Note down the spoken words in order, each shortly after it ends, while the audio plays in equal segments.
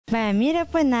Mire,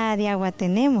 pues nada de agua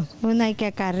tenemos, uno hay que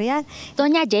acarrear.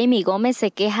 Doña Jamie Gómez se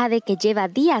queja de que lleva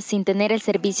días sin tener el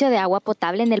servicio de agua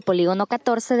potable en el polígono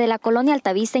 14 de la colonia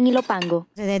Altavista en Ilopango.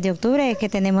 Desde octubre es que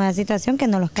tenemos la situación que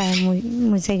nos los cae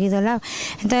muy seguido el agua.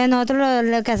 Entonces nosotros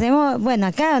lo que hacemos, bueno,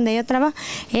 acá donde yo trabajo,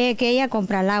 es que ella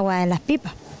compra el agua de las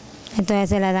pipas. Entonces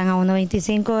se la dan a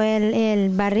 1.25 el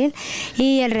barril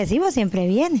y el recibo siempre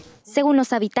viene. Según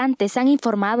los habitantes, han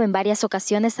informado en varias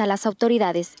ocasiones a las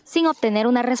autoridades, sin obtener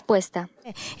una respuesta.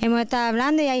 Hemos estado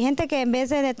hablando y hay gente que en vez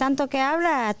de tanto que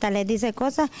habla, hasta les dice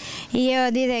cosas y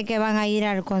ellos dicen que van a ir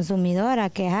al consumidor a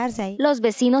quejarse. Los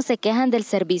vecinos se quejan del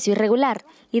servicio irregular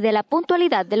y de la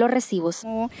puntualidad de los recibos.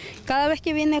 Cada vez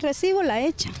que viene el recibo la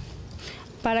echan,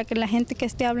 para que la gente que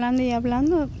esté hablando y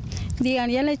hablando digan,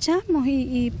 ya le echamos,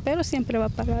 pero siempre va a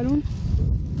pagar uno.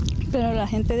 Pero la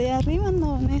gente de arriba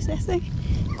no es ese.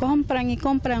 Compran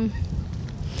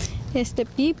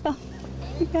pipa,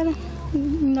 pero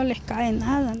no les cae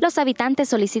nada. Los habitantes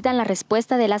solicitan la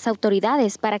respuesta de las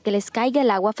autoridades para que les caiga el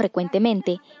agua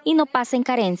frecuentemente y no pasen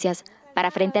carencias.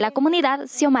 Para Frente a la Comunidad,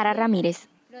 Xiomara Ramírez.